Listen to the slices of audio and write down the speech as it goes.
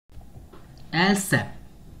SEIP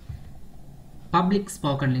Public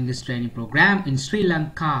Spoken English Training Program in Sri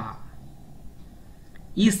Lanka.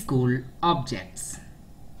 E-School objects: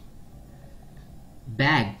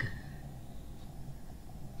 bag,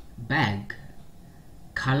 bag,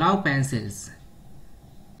 color pencils,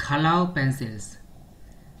 color pencils,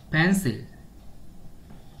 pencil,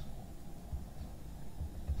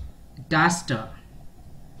 duster,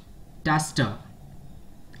 duster,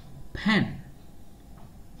 pen,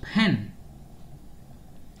 pen,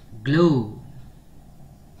 glue,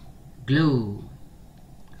 glue,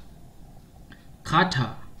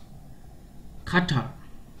 cutter, cutter,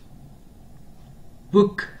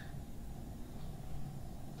 book,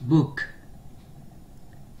 book,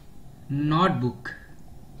 notebook,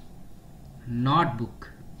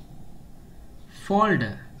 notebook,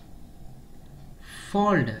 folder,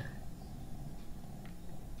 folder,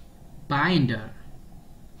 binder,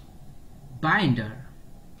 binder,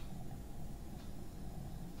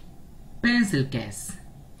 pencil case,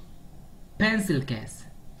 pencil case,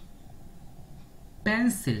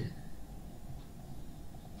 pencil,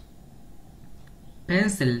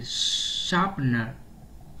 pencil sharpener,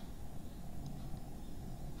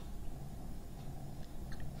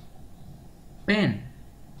 pen,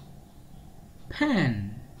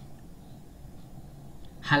 pen,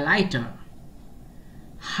 highlighter,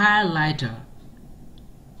 highlighter,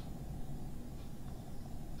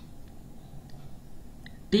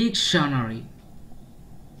 dictionary,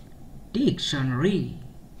 dictionary,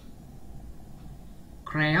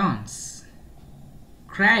 crayons,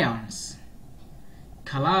 crayons,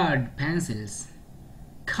 colored pencils,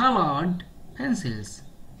 colored pencils,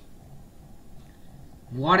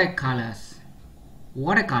 watercolors,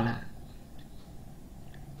 watercolor,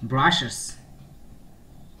 brushes,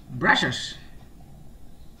 brushes,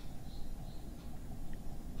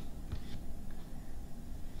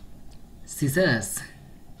 scissors,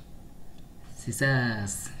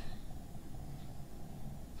 scissors,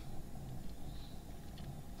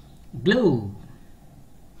 glue,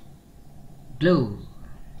 glue,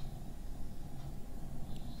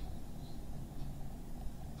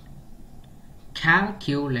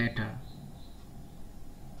 calculator,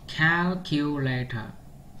 calculator,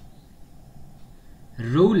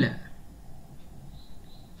 ruler,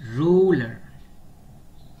 ruler,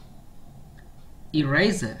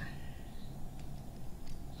 eraser,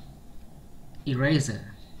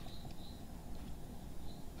 eraser,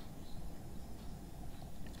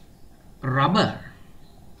 rubber,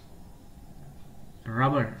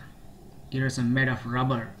 rubber, eraser made of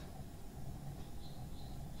rubber,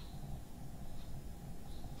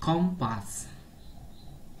 compass,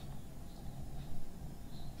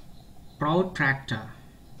 protractor,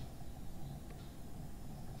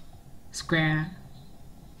 square,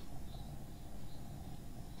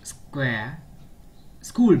 square,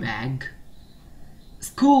 school bag,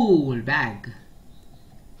 school bag,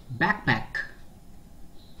 backpack,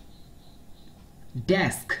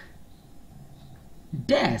 desk,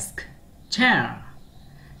 desk, chair,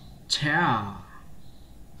 chair,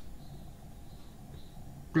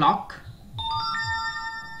 clock,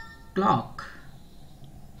 clock,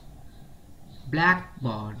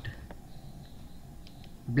 blackboard,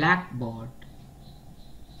 blackboard,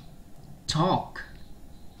 chalk,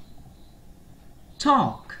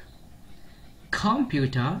 chalk,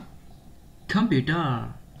 computer,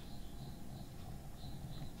 computer,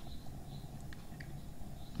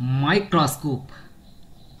 microscope,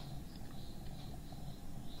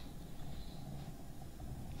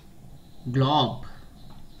 globe,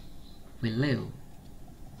 we live,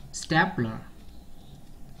 stapler,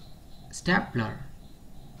 stapler,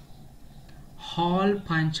 hole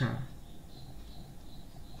puncher,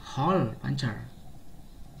 hole puncher,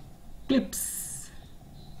 clips,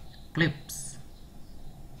 clips,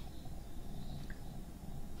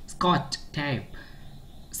 scotch tape,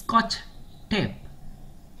 scotch tape,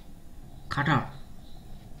 cutter,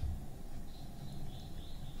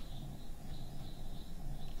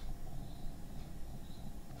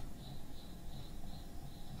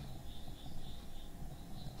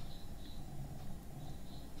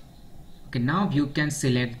 okay, now you can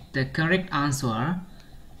select the correct answer.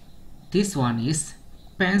 This one is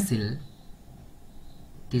pencil,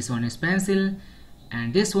 this one is pencil,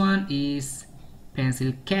 and this one is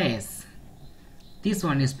pencil case, this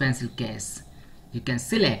one is pencil case. You can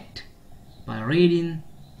select by reading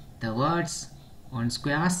the words on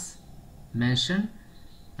squares mentioned.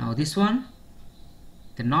 Now this one,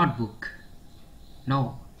 the notebook,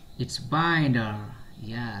 no, it's binder,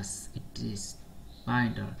 yes, it is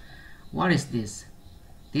binder. What is this?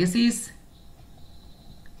 This is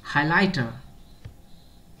highlighter.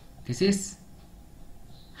 This is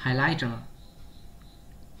highlighter.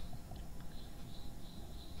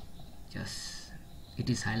 Yes, it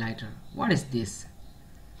is highlighter. What is this?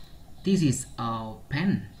 This is a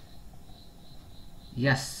pen.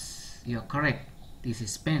 Yes, you're correct. This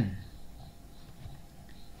is pen.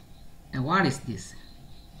 And what is this?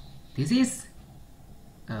 This is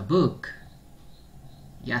a book.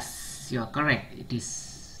 Yes, you're correct. It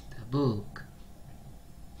is the book.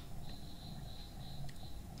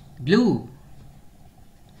 Glue.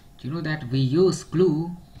 Do you know that we use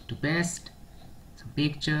glue to paste some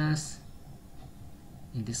pictures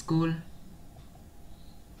in the school?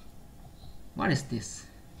 What is this?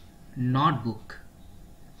 Notebook.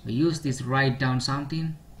 We use this to write down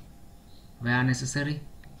something where necessary.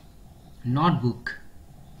 Notebook.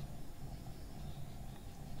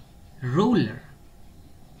 Ruler.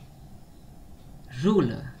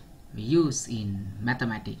 Ruler we use in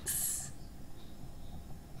mathematics.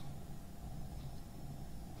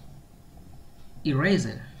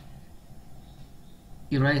 Eraser.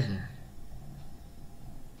 Eraser.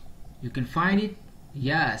 You can find it.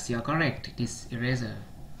 Yes, you are correct. It is eraser.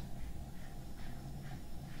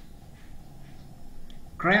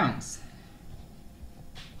 Crayons.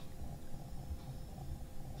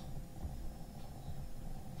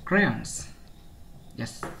 Crayons.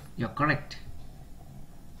 Yes, you're correct.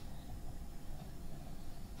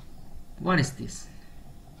 What is this?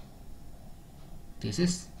 This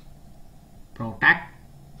is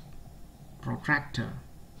protractor.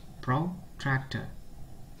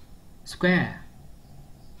 Square.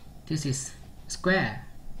 This is square.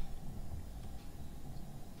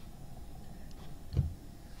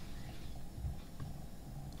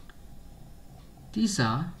 These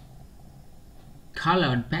are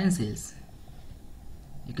colored pencils.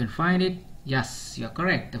 You can find it. Yes, you're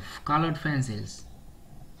correct. The colored pencils.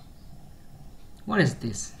 What is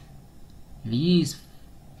this? We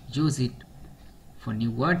use it for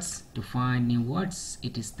new words, to find new words.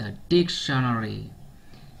 It is the dictionary.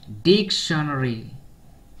 Dictionary.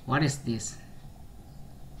 What is this?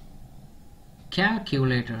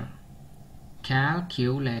 Calculator.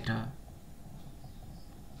 Calculator.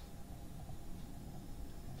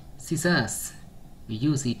 Scissors. We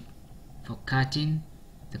use it for cutting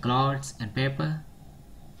the cloths and paper.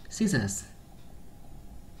 Scissors.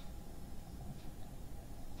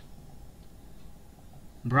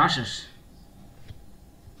 Brushes.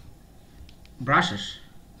 Brushes.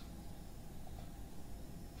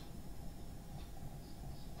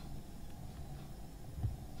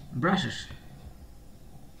 Brushes.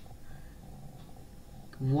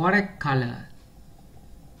 Watercolor.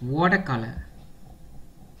 Watercolor.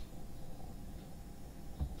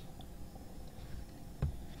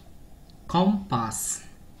 Compass.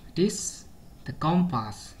 It is the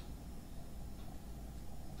compass.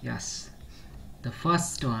 Yes, the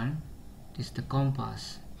first one is the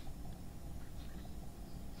compass.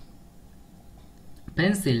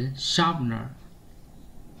 Pencil sharpener.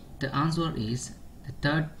 The answer is the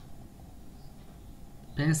third.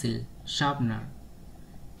 Pencil sharpener.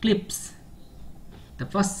 Clips. The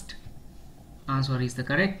first answer is the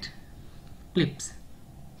correct. Clips.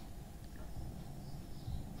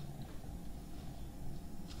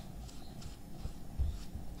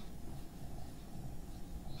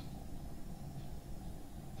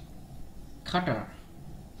 Cutter.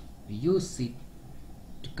 We use it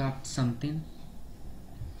to cut something.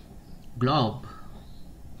 Globe.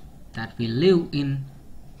 That we live in.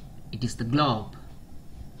 It is the globe.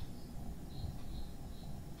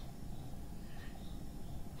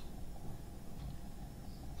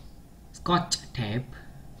 Scotch tape.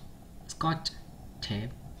 Scotch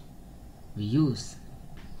tape we use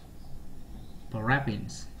for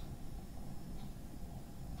wrappings.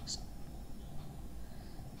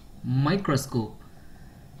 Microscope.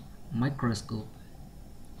 Microscope.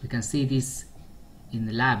 We can see this in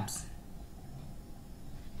the labs.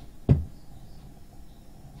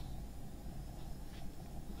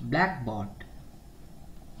 Blackboard.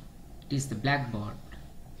 It is the blackboard.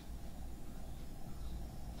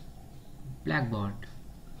 Blackboard.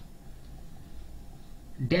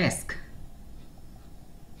 Desk.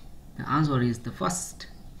 The answer is the first.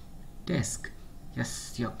 Desk.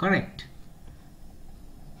 Yes, you're correct.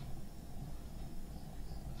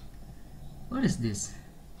 What is this?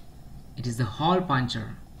 It is the hole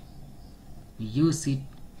puncher. We use it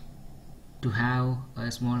to have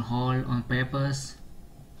a small hole on papers.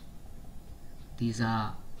 These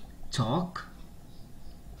are chalk.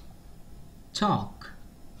 Chalk.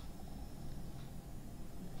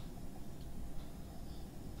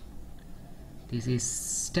 This is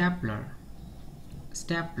stapler.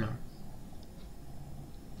 Stapler.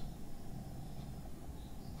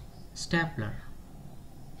 stapler,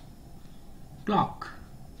 clock,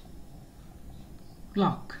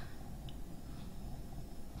 clock,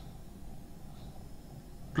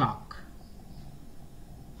 clock.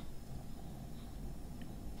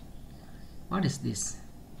 What is this?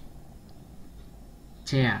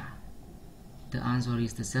 Chair. The answer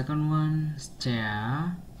is the second one,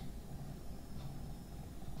 chair.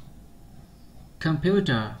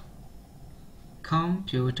 Computer,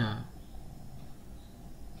 computer.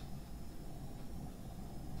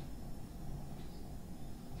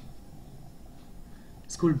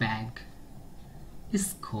 School bag,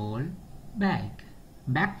 school bag.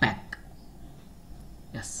 Backpack.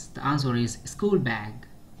 Yes, the answer is school bag.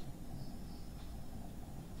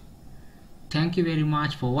 Thank you very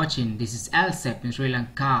much for watching. This is SEIP in Sri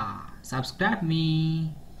Lanka. Subscribe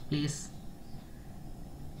me, please.